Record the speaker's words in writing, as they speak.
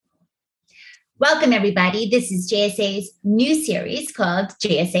Welcome, everybody. This is JSA's new series called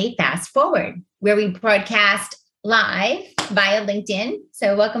JSA Fast Forward, where we broadcast live via LinkedIn.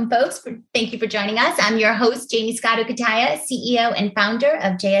 So welcome, folks. Thank you for joining us. I'm your host, Jamie Scotto-Cutaia, CEO and founder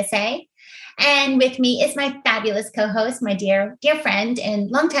of JSA. And with me is my fabulous co-host, my dear friend and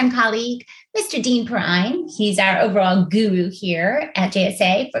longtime colleague, Mr. Dean Perrine. He's our overall guru here at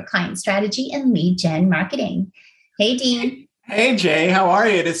JSA for client strategy and lead gen marketing. Hey, Dean. Hey, Jay, how are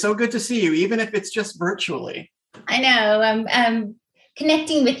you? It is so good to see you, even if it's just virtually. I know. I'm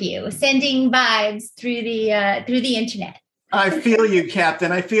connecting with you, sending vibes through the internet. I feel you,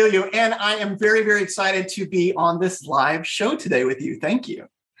 Captain. I feel you. And I am very, very excited to be on this live show today with you. Thank you.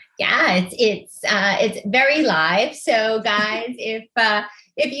 Yeah, it's very live. So, guys, if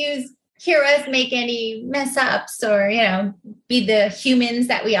you hear us make any mess ups or, be the humans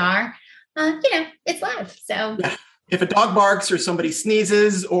that we are, it's live. So. Yeah. If a dog barks or somebody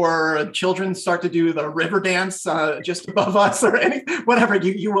sneezes or children start to do the river dance just above us or whatever,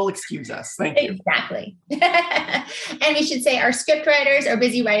 you will excuse us. Thank you. Exactly. And we should say our script writers are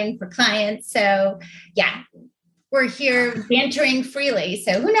busy writing for clients. So yeah, we're here bantering freely.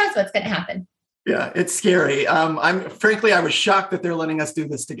 So who knows what's going to happen? Yeah, it's scary. I was shocked that they're letting us do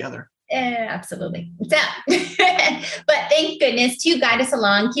this together. Absolutely. So, but thank goodness to guide us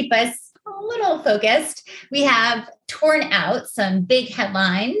along, keep us a little focused. We have torn out some big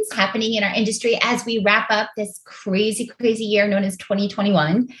headlines happening in our industry as we wrap up this crazy year known as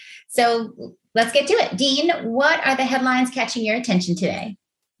 2021. So let's get to it. Dean, what are the headlines catching your attention today?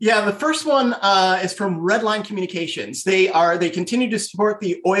 Yeah, the first one is from Redline Communications. They continue to support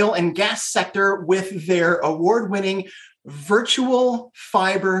the oil and gas sector with their award-winning virtual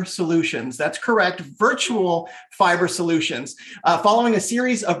fiber solutions. That's correct, virtual fiber solutions. Following a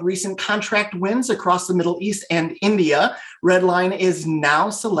series of recent contract wins across the Middle East and India, Redline is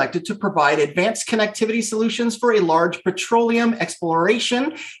now selected to provide advanced connectivity solutions for a large petroleum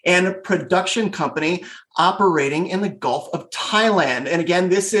exploration and production company operating in the Gulf of Thailand. And again,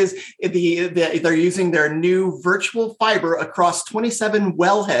 this is they're using their new virtual fiber across 27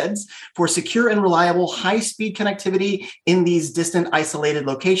 wellheads for secure and reliable high-speed connectivity in these distant, isolated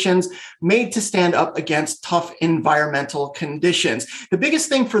locations, made to stand up against tough environmental conditions. The biggest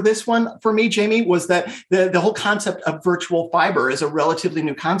thing for this one, for me, Jamie, was that the whole concept of virtual fiber is a relatively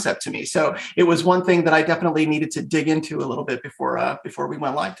new concept to me. So it was one thing that I definitely needed to dig into a little bit before we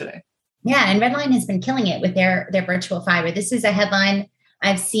went live today. Yeah, and Redline has been killing it with their virtual fiber. This is a headline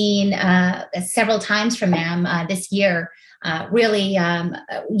I've seen several times from them this year, really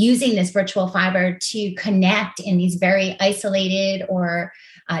using this virtual fiber to connect in these very isolated or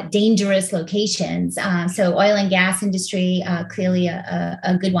dangerous locations. So oil and gas industry, clearly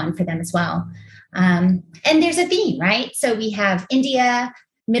a good one for them as well. And there's a theme, right? So we have India,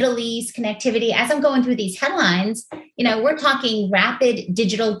 Middle East connectivity. As I'm going through these headlines, we're talking rapid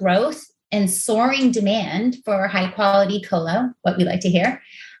digital growth and soaring demand for high quality colo, what we like to hear,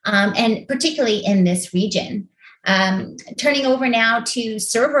 and particularly in this region. Turning over now to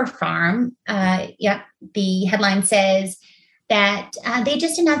server farm, the headline says that they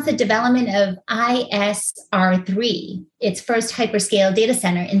just announced the development of ISR3, its first hyperscale data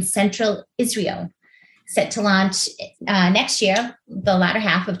center in central Israel, set to launch next year, the latter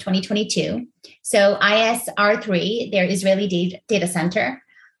half of 2022. So ISR3, their Israeli data center,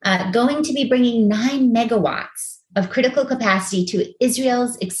 going to be bringing 9 megawatts of critical capacity to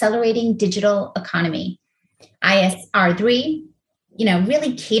Israel's accelerating digital economy. ISR3,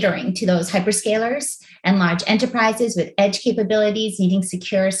 really catering to those hyperscalers and large enterprises with edge capabilities needing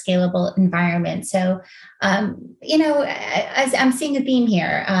secure, scalable environments. So, as I'm seeing a theme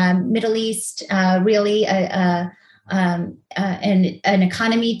here, Middle East, really an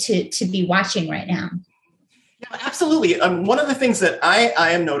economy to be watching right now. Yeah, absolutely. One of the things that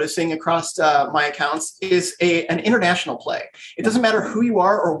I am noticing across my accounts is an international play. It doesn't matter who you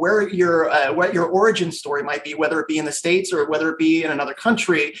are or where what your origin story might be, whether it be in the States or whether it be in another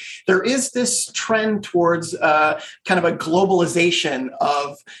country. There is this trend towards kind of a globalization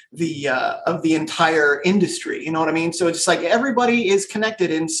of the entire industry. You know what I mean? So it's just like everybody is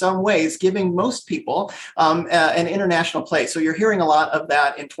connected in some ways, giving most people an international play. So you're hearing a lot of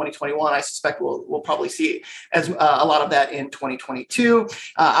that in 2021. I suspect we'll probably see as as a lot of that in 2022.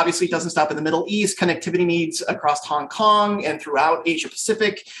 Obviously, it doesn't stop in the Middle East. Connectivity needs across Hong Kong and throughout Asia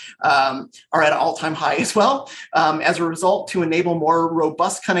Pacific are at an all-time high as well. As a result, to enable more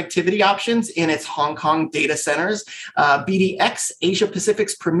robust connectivity options in its Hong Kong data centers, BDX, Asia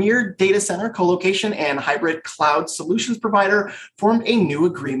Pacific's premier data center, colocation, and hybrid cloud solutions provider, formed a new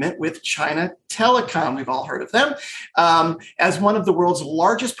agreement with China Telecom. We've all heard of them. As one of the world's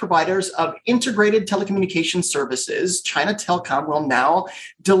largest providers of integrated telecommunications services, China Telecom will now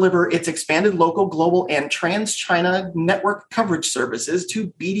deliver its expanded local, global, and trans-China network coverage services to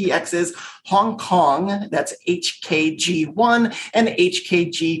BDX's Hong Kong, that's HKG1 and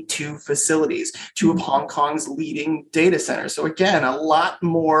HKG2 facilities, two of Hong Kong's leading data centers. So again, a lot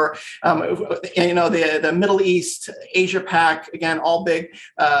more, the Middle East, Asia Pac, again, all big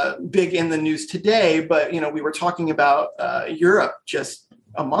in the news today. But, we were talking about Europe just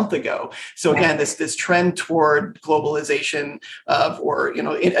a month ago. So again, this trend toward globalization or an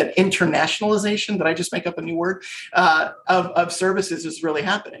internationalization, did I just make up a new word, of services is really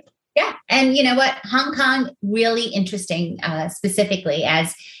happening. Yeah. And you know what? Hong Kong, really interesting, specifically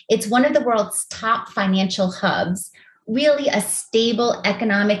as it's one of the world's top financial hubs, really a stable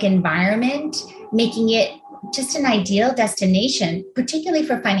economic environment, making it just an ideal destination, particularly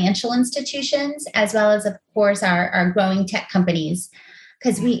for financial institutions, as well as, of course, our growing tech companies,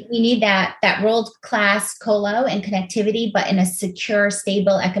 because we need that world-class colo and connectivity, but in a secure,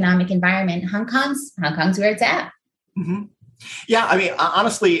 stable economic environment. Hong Kong's where it's at. Mm-hmm. Yeah, I mean,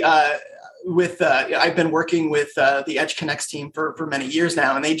 honestly, I've been working with the Edge Connects team for many years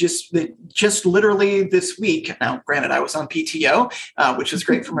now, and they just literally this week. Now, granted, I was on PTO, which is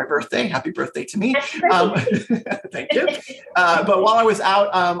great for my birthday. Happy birthday to me! Thank you. But while I was out,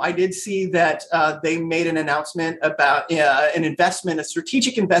 I did see that they made an announcement about a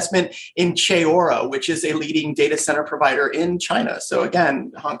strategic investment in Cheora, which is a leading data center provider in China. So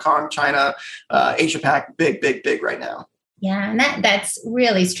again, Hong Kong, China, Asia Pac, big right now. Yeah, and that's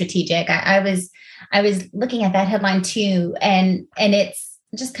really strategic. I was looking at that headline too, and it's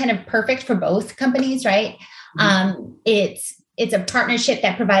just kind of perfect for both companies, right? Mm-hmm. It's a partnership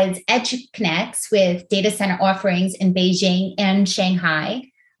that provides Edge Connects with data center offerings in Beijing and Shanghai,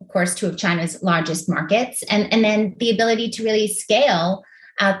 of course, two of China's largest markets, and then the ability to really scale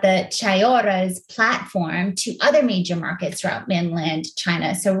out the Cheora's platform to other major markets throughout mainland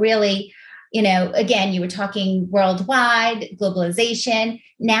China. So really, again, you were talking worldwide globalization.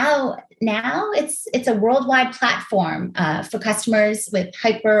 Now it's a worldwide platform for customers with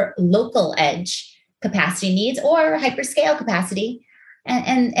hyper local edge capacity needs or hyperscale capacity.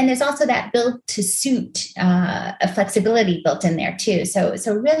 And there's also that built to suit a flexibility built in there too. So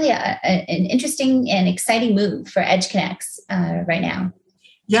really an interesting and exciting move for Edge Connects right now.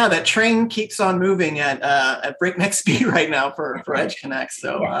 Yeah, that train keeps on moving at breakneck speed right now for Edge Connect.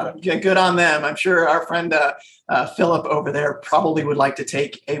 So good on them. I'm sure our friend Philip over there probably would like to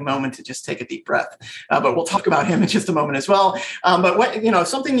take a moment to just take a deep breath. But we'll talk about him in just a moment as well. But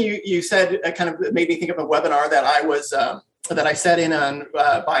something you said kind of made me think of a webinar that I sat in on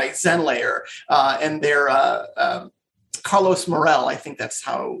by ZenLayer and their Carlos Morel, I think that's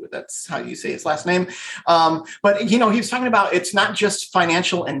how you say his last name. But he was talking about it's not just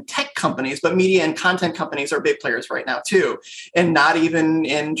financial and tech companies, but media and content companies are big players right now too, and not even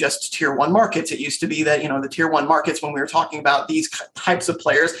in just tier one markets. It used to be that the tier one markets, when we were talking about these types of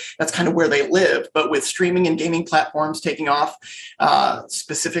players, that's kind of where they live. But with streaming and gaming platforms taking off,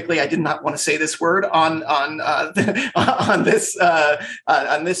 specifically, I did not want to say this word on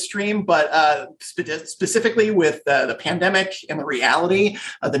this stream, but specifically with the pandemic and the reality,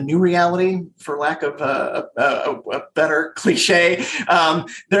 the new reality, for lack of a better cliche,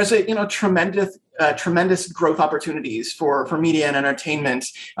 there's a tremendous growth opportunities for media and entertainment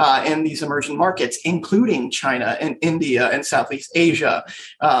in these emerging markets, including China and India and Southeast Asia.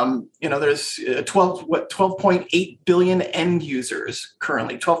 There's 12.8 billion end users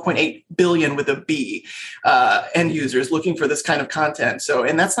currently, 12.8 billion with a B end users looking for this kind of content. So,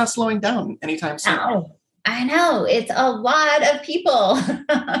 and that's not slowing down anytime soon. Oh. I know, it's a lot of people,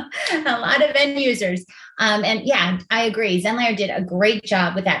 a lot of end users. And yeah, I agree. ZenLayer did a great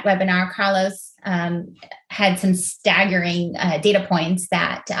job with that webinar. Carlos had some staggering data points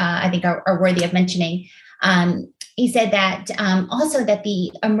that I think are worthy of mentioning. He said that also that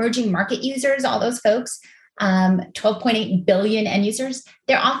the emerging market users, all those folks, 12.8 billion end users.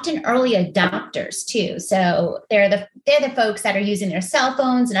 They're often early adopters too. So they're the folks that are using their cell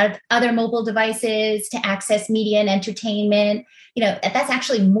phones and other mobile devices to access media and entertainment. That's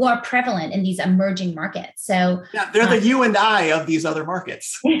actually more prevalent in these emerging markets. So yeah, they're the you and I of these other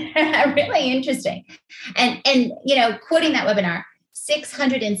markets. Really interesting. And quoting that webinar,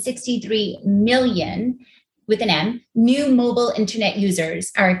 663 million with an M, new mobile internet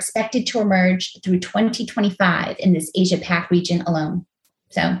users are expected to emerge through 2025 in this Asia-Pac region alone.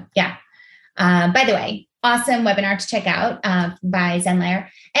 So yeah. By the way, awesome webinar to check out by Zenlayer.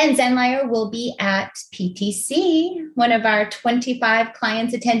 And Zenlayer will be at PTC, one of our 25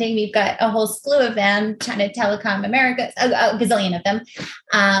 clients attending. We've got a whole slew of them, China Telecom America, a gazillion of them.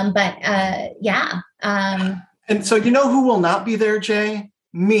 And so who will not be there, Jay?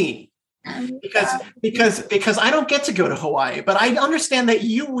 Me. Because I don't get to go to Hawaii, but I understand that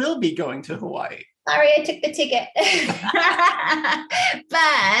you will be going to Hawaii. Sorry, I took the ticket.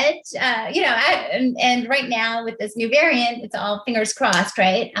 But, and right now with this new variant, it's all fingers crossed,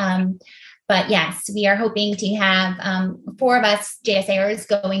 right? But yes, we are hoping to have 4 of us JSAers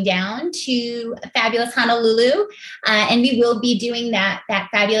going down to fabulous Honolulu. And we will be doing that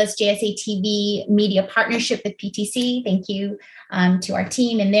fabulous JSA TV media partnership with PTC. Thank you to our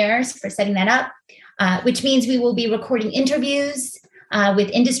team and theirs for setting that up, which means we will be recording interviews with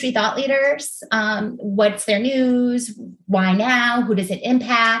industry thought leaders. What's their news? Why now? Who does it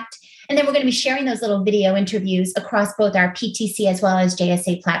impact? And then we're going to be sharing those little video interviews across both our PTC as well as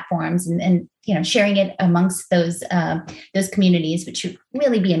JSA platforms, and sharing it amongst those communities, which should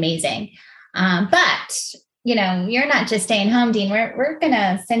really be amazing. But you're not just staying home, Dean. We're going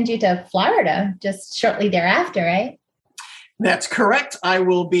to send you to Florida just shortly thereafter, right? That's correct. I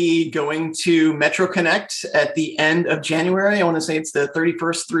will be going to Metro Connect at the end of January. I want to say it's the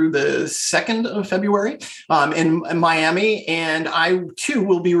 31st through the 2nd of February in Miami. And I, too,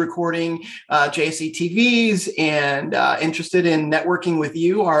 will be recording JSA TVs and interested in networking with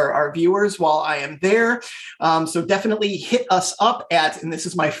you, our viewers, while I am there. So definitely hit us up at, and this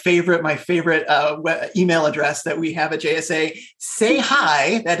is my favorite email address that we have at JSA, say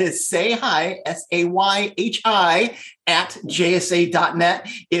hi, that is say hi, SAYHI, at jsa.net.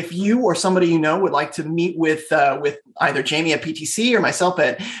 If you or somebody would like to meet with either Jamie at PTC or myself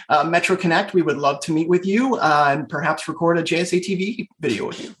at Metro Connect, we would love to meet with you and perhaps record a JSA TV video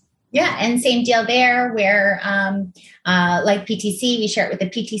with you. Yeah, and same deal there, where like PTC, we share it with the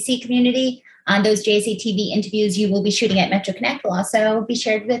PTC community. On those JSA TV interviews you will be shooting at Metro Connect will also be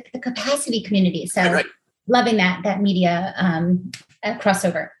shared with the capacity community. So right. Loving that media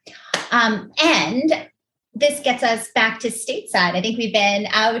crossover. And this gets us back to stateside. I think we've been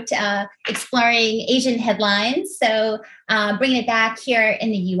out exploring Asian headlines. So bringing it back here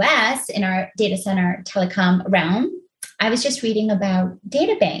in the US in our data center telecom realm, I was just reading about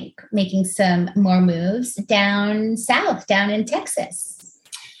DataBank making some more moves down south, down in Texas.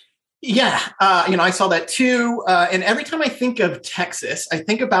 Yeah, I saw that too. And every time I think of Texas, I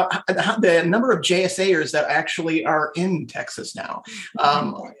think about the number of JSAers that actually are in Texas now.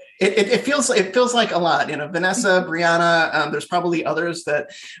 It feels like a lot. Vanessa, Brianna. There's probably others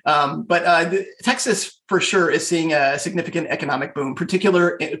that, but Texas for sure is seeing a significant economic boom,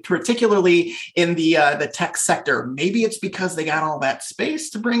 particularly in the tech sector. Maybe it's because they got all that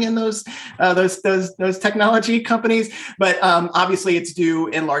space to bring in those technology companies, but obviously it's due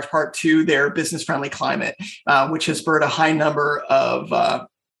in large part to their business-friendly climate, which has spurred a high number of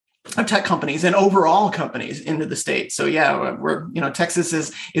tech companies and overall companies into the state. So yeah,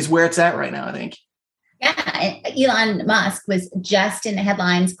 Texas is where it's at right now, I think. Yeah, Elon Musk was just in the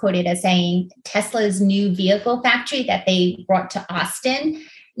headlines quoted as saying Tesla's new vehicle factory that they brought to Austin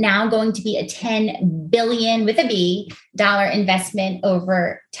now going to be a $10 billion with a B dollar investment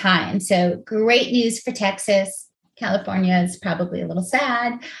over time. So great news for Texas. California is probably a little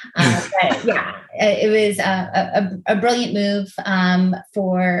sad, but yeah, it was a brilliant move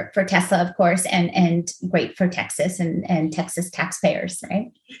for Tesla, of course, and great for Texas and Texas taxpayers,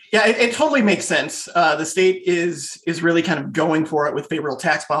 right? Yeah, it totally makes sense. The state is really kind of going for it with favorable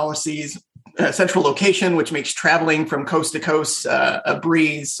tax policies, central location, which makes traveling from coast to coast a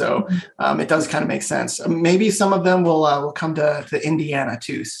breeze. So it does kind of make sense. Maybe some of them will come to Indiana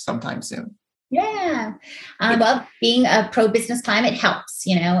too sometime soon. Yeah. Well, being a pro-business climate helps,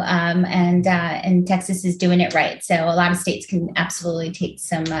 and Texas is doing it right. So a lot of states can absolutely take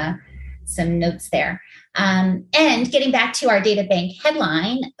some notes there. And getting back to our DataBank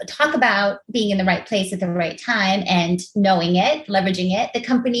headline, talk about being in the right place at the right time and knowing it, leveraging it. The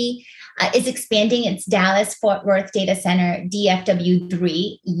company is expanding its Dallas-Fort Worth data center,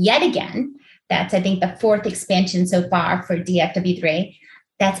 DFW3, yet again. That's, I think, the fourth expansion so far for DFW3.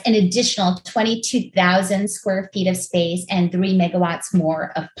 That's an additional 22,000 square feet of space and 3 megawatts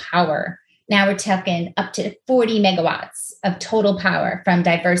more of power. Now we're talking up to 40 megawatts of total power from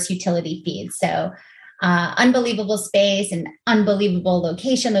diverse utility feeds. So unbelievable space and unbelievable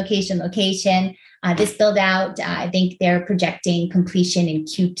location. This build out, I think they're projecting completion in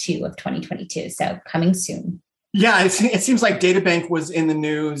Q2 of 2022. So coming soon. Yeah, it seems like DataBank was in the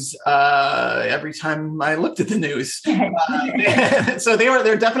news every time I looked at the news. So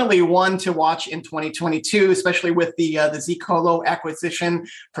they're definitely one to watch in 2022, especially with the zColo acquisition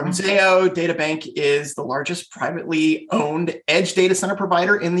from Zayo. DataBank is the largest privately owned edge data center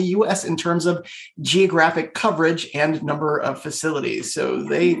provider in the U.S. in terms of geographic coverage and number of facilities. So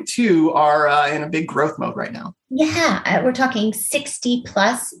they too are in a big growth mode right now. Yeah, we're talking 60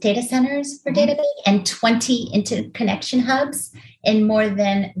 plus data centers for DataBank and 20 interconnection hubs in more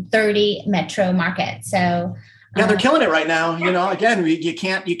than 30 metro markets. So yeah, they're killing it right now. You know, again, you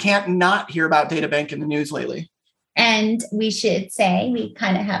can't not hear about DataBank in the news lately. And we should say we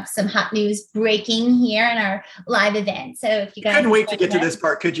kind of have some hot news breaking here in our live event. So if you guys couldn't wait to get to this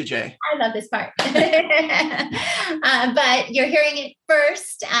part, could you, Jay? I love this part. But you're hearing it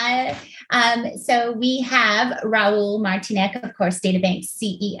first. So we have Raul Martinek, of course, DataBank's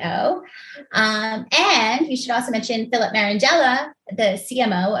CEO. And we should also mention Philip Marangella, the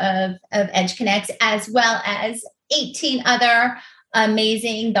CMO of EdgeConneX, as well as 18 other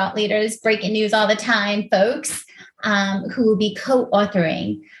amazing thought leaders, breaking news all the time, folks, who will be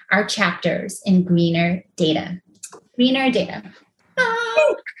co-authoring our chapters in Greener Data. Greener Data.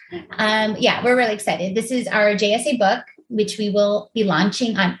 Yeah, we're really excited. This is our JSA book, which we will be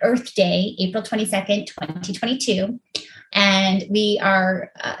launching on Earth Day, April 22nd, 2022. And we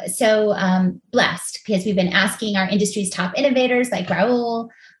are so blessed because we've been asking our industry's top innovators like Raul,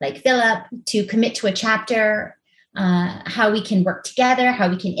 like Philip, to commit to a chapter, how we can work together, how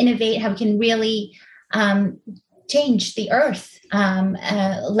we can innovate, how we can really change the earth,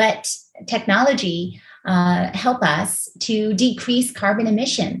 let technology help us to decrease carbon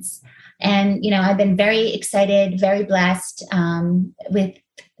emissions. And, you know, I've been very excited, very blessed with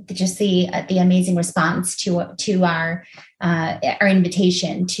just the amazing response to our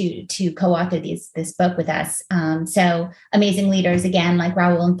invitation to co-author this book with us. So amazing leaders, again, like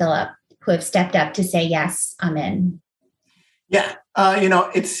Raul and Philip, who have stepped up to say, yes, I'm in. Yeah. You know,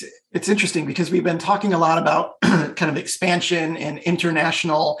 it's interesting because we've been talking a lot about kind of expansion and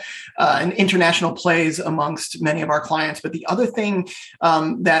international plays amongst many of our clients. But the other thing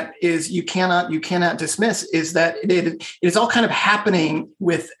that is you cannot dismiss is that it is all kind of happening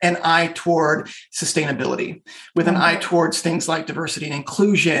with an eye toward sustainability, with an eye towards things like diversity and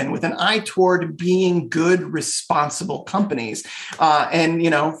inclusion, with an eye toward being good, responsible companies. And, you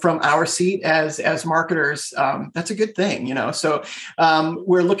know, from our seat as marketers, that's a good thing, you know. So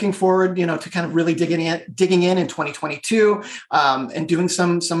we're looking forward, you know, to kind of really digging in 2022 and doing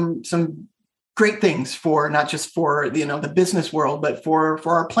some great things for not just for the business world, but for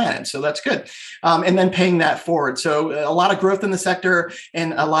our planet. So that's good. And then paying that forward. So a lot of growth in the sector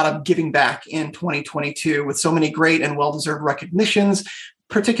and a lot of giving back in 2022 with so many great and well-deserved recognitions,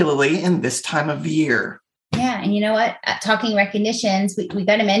 particularly in this time of year. Yeah. And you know what? Talking recognitions, we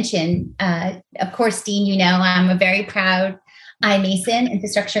got to mention, of course, Dean, you know, I'm a very proud iMason,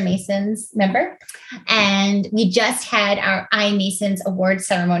 Infrastructure Masons member. And we just had our iMasons award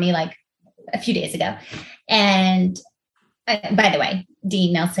ceremony like a few days ago. And by the way,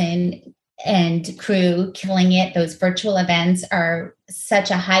 Dean Nelson and crew killing it. Those virtual events are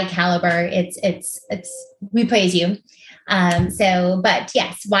such a high caliber. We praise you. But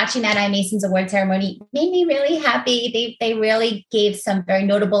yes, watching that iMasons award ceremony made me really happy. They really gave some very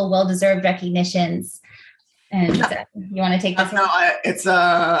notable, well-deserved recognitions. And you want to take this? No,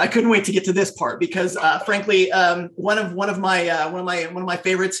 I couldn't wait to get to this part because, frankly, one of my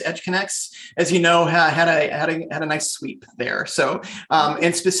favorites, EdgeConneX, as you know, had a nice sweep there. So,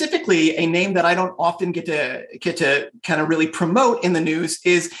 and specifically, a name that I don't often get to kind of really promote in the news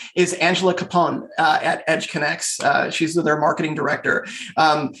is Angela Capone at EdgeConneX. She's their marketing director,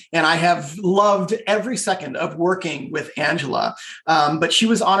 and I have loved every second of working with Angela. But she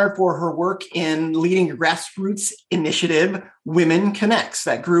was honored for her work in leading grassroots initiative Women Connects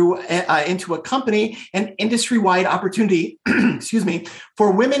that grew into a company and industry-wide opportunity,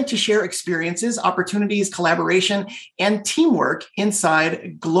 for women to share experiences, opportunities, collaboration, and teamwork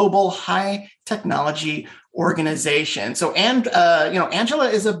inside global high technology organization. So, and Angela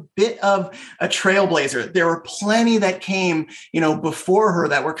is a bit of a trailblazer. There were plenty that came, before her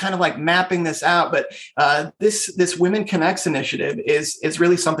that were kind of like mapping this out. But this Women Connects initiative is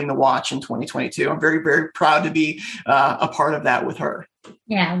really something to watch in 2022. I'm very, very proud to be a part of that with her.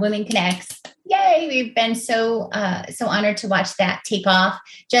 Yeah, Women Connects. Yay! We've been so honored to watch that take off.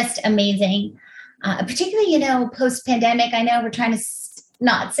 Just amazing. Particularly, post pandemic. I know we're trying to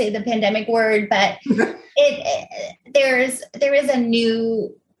not say the pandemic word, but there is a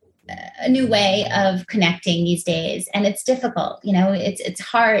new way of connecting these days, and it's difficult. It's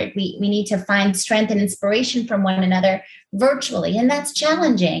hard. We need to find strength and inspiration from one another virtually, and that's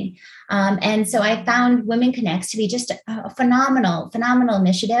challenging. And so I found Women Connects to be just a phenomenal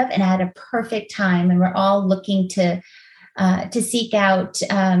initiative, and at a perfect time. And we're all looking to seek out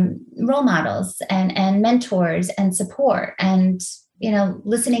role models and mentors and support and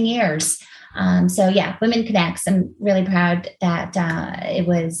listening ears. So yeah, Women Connects. I'm really proud that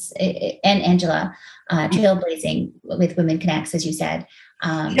and Angela trailblazing with Women Connects, as you said.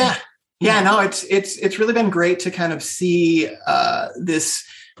 No, it's really been great to kind of see this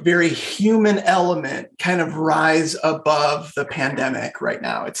very human element kind of rise above the pandemic right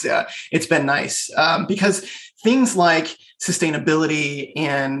now. It's been nice because things like sustainability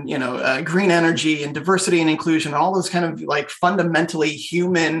and green energy and diversity and inclusion, all those kind of like fundamentally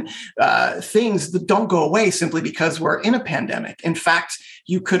human things that don't go away simply because we're in a pandemic. In fact,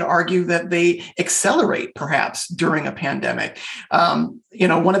 you could argue that they accelerate perhaps during a pandemic.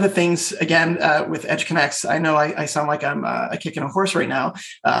 One of the things, again, with Edge Connects, I know I sound like I'm kicking a horse right now.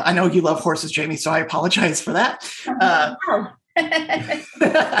 I know you love horses, Jamie, so I apologize for that.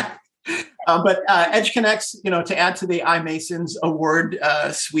 But Edge Connects, to add to the iMasons award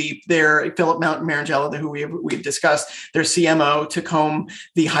sweep, there, Philip Marangella, who we've discussed, their CMO, took home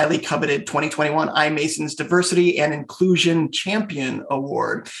the highly coveted 2021 iMasons Diversity and Inclusion Champion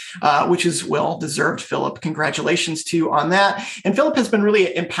Award, which is well-deserved, Philip. Congratulations to you on that. And Philip has been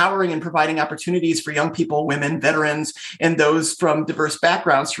really empowering and providing opportunities for young people, women, veterans, and those from diverse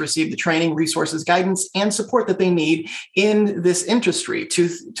backgrounds to receive the training, resources, guidance, and support that they need in this industry to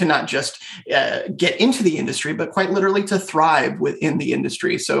not just get into the industry, but quite literally to thrive within the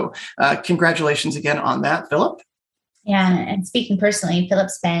industry. So congratulations again on that, Philip. Yeah, and speaking personally,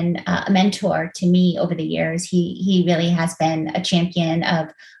 Philip's been a mentor to me over the years. He really has been a champion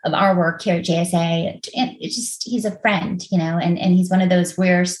of our work here at JSA. And he's a friend, and he's one of those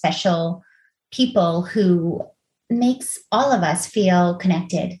rare, special people who makes all of us feel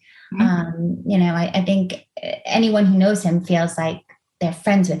connected. Mm-hmm. I think anyone who knows him feels like they're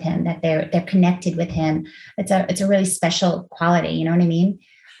friends with him, that they're connected with him. It's a really special quality. You know what I mean?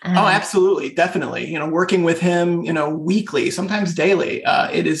 Oh, absolutely. Definitely. Working with him, weekly, sometimes daily,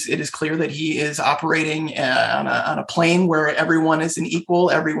 it is clear that he is operating on a plane where everyone is an equal,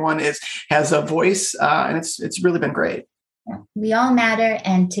 everyone has a voice. And it's really been great. We all matter,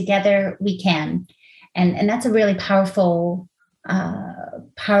 and together we can. And that's a really powerful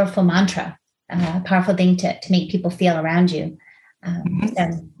mantra, powerful thing to make people feel around you.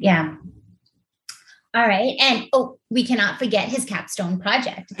 So yeah. All right. And we cannot forget his capstone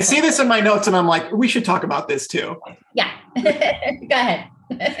project. I see this in my notes and I'm like, we should talk about this too. Yeah. Go ahead.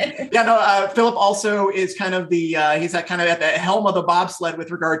 Philip also is kind of he's at the helm of the bobsled with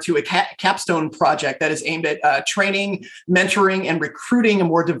regard to a capstone project that is aimed at training, mentoring, and recruiting a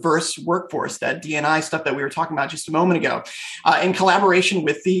more diverse workforce, that D&I stuff that we were talking about just a moment ago. In collaboration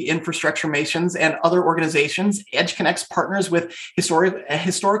with the Infrastructure Masons and other organizations, Edge Connects partners with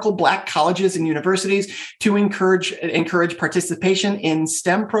historical Black colleges and universities to encourage participation in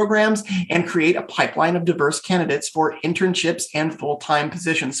STEM programs and create a pipeline of diverse candidates for internships and full-time positions.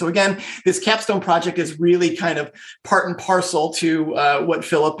 So again, this capstone project is really kind of part and parcel to what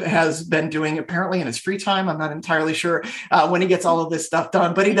Philip has been doing apparently in his free time. I'm not entirely sure when he gets all of this stuff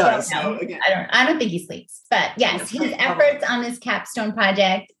done, but he does. So, again. I don't think he sleeps, but yes, his efforts on this capstone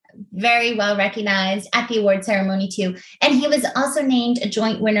project, very well recognized at the award ceremony too. And he was also named a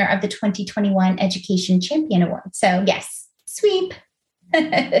joint winner of the 2021 Education Champion Award. So yes, sweep.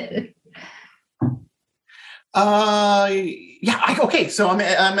 Okay. So I'm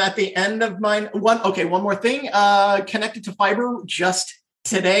at the end of mine. One more thing. Connected to Fiber just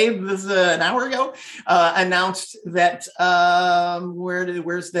today, this is an hour ago, announced that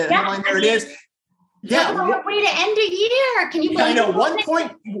where's the headline? There it is. Yeah. What way to end a year? Can you believe I know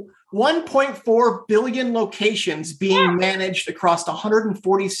 1.4 billion locations being managed across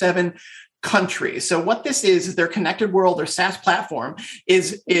 147 countries. So what this is their Connected World, their SaaS platform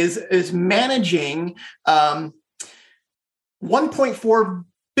is managing 1.4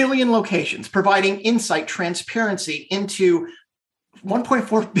 billion locations, providing insight, transparency into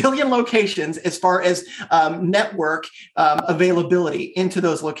 1.4 billion locations as far as network availability into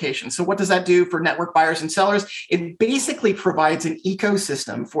those locations. So what does that do for network buyers and sellers? It basically provides an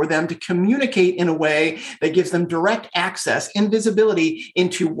ecosystem for them to communicate in a way that gives them direct access and visibility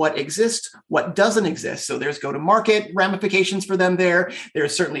into what exists, what doesn't exist. So there's go-to-market ramifications for them there.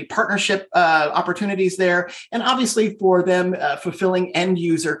 There's certainly partnership opportunities there. And obviously for them fulfilling end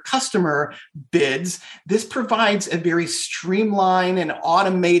user customer bids, this provides a very streamlined and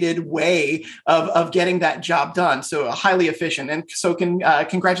automated way of getting that job done. So highly efficient. And so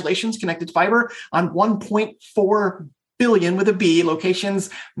congratulations, Connected Fiber, on 1.4 billion with a B locations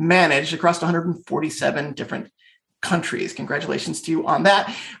managed across 147 different countries. Congratulations to you on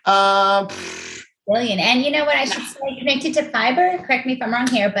that. Brilliant. And you know what I should say, Connected to Fiber, correct me if I'm wrong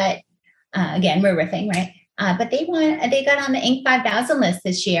here, but again, we're riffing, right? But they got on the Inc. 5000 list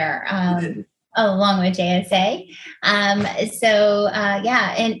this year. Along with JSA. And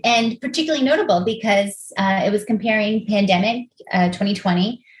particularly notable because it was comparing pandemic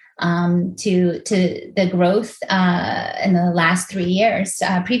 2020 to the growth in the last 3 years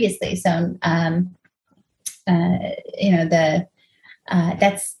previously. So,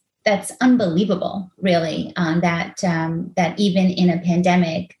 that's unbelievable, really, that even in a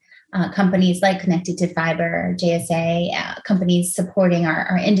pandemic, companies like Connected to Fiber, JSA, companies supporting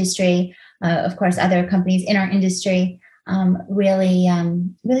our industry, of course, other companies in our industry,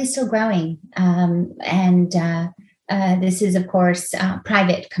 really still growing. This is, of course,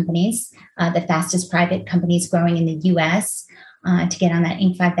 private companies, the fastest private companies growing in the U.S. To get on that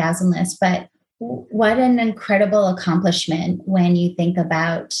Inc. 5000 list. But what an incredible accomplishment when you think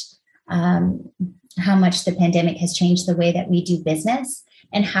about how much the pandemic has changed the way that we do business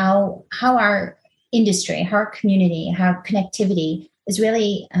and how our industry, how our community, how connectivity is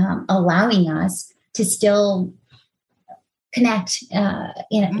really allowing us to still connect,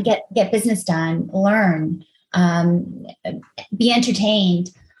 get business done, learn, be entertained,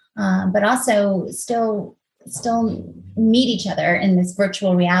 but also still meet each other in this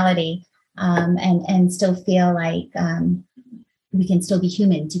virtual reality, and still feel like we can still be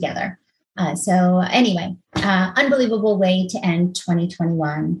human together. So anyway, unbelievable way to end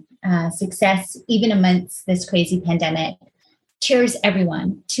 2021. Success even amidst this crazy pandemic. Cheers,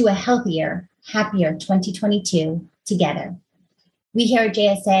 everyone, to a healthier, happier 2022 together. We here at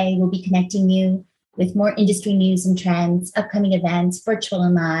JSA will be connecting you with more industry news and trends, upcoming events, virtual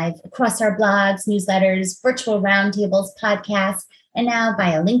and live, across our blogs, newsletters, virtual roundtables, podcasts, and now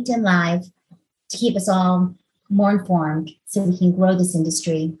via LinkedIn Live to keep us all more informed so we can grow this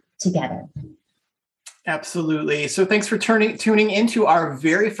industry together. Absolutely. So thanks for tuning into our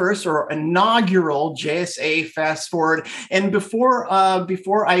very first or inaugural JSA Fast Forward. And before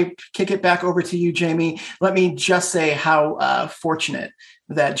I kick it back over to you, Jamie, let me just say how fortunate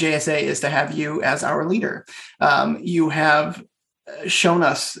that JSA is to have you as our leader. You have shown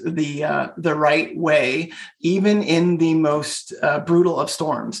us the right way, even in the most brutal of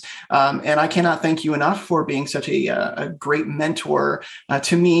storms. And I cannot thank you enough for being such a great mentor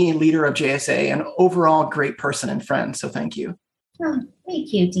to me, leader of JSA, and overall great person and friend. So thank you. Oh,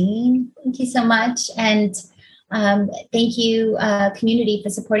 thank you, Dean. Thank you so much. And thank you, community, for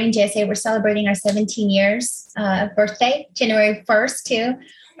supporting JSA. We're celebrating our 17 years birthday, January 1st, too.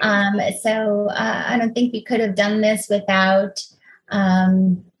 So I don't think we could have done this without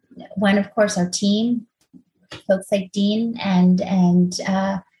one, of course, our team, folks like Dean and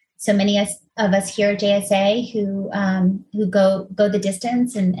so many of us here at JSA who go the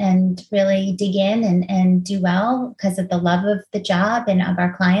distance and really dig in and do well because of the love of the job and of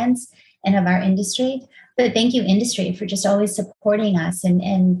our clients and of our industry. But thank you, industry, for just always supporting us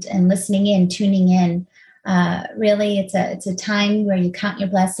and listening in, tuning in. Really, it's a time where you count your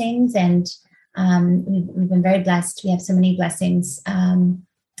blessings, and we've been very blessed. We have so many blessings.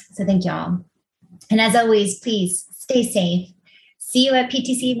 So thank you all. And as always, please stay safe. See you at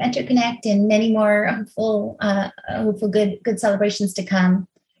PTC Mentor Connect and many more hopeful good celebrations to come.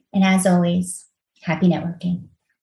 And as always, happy networking.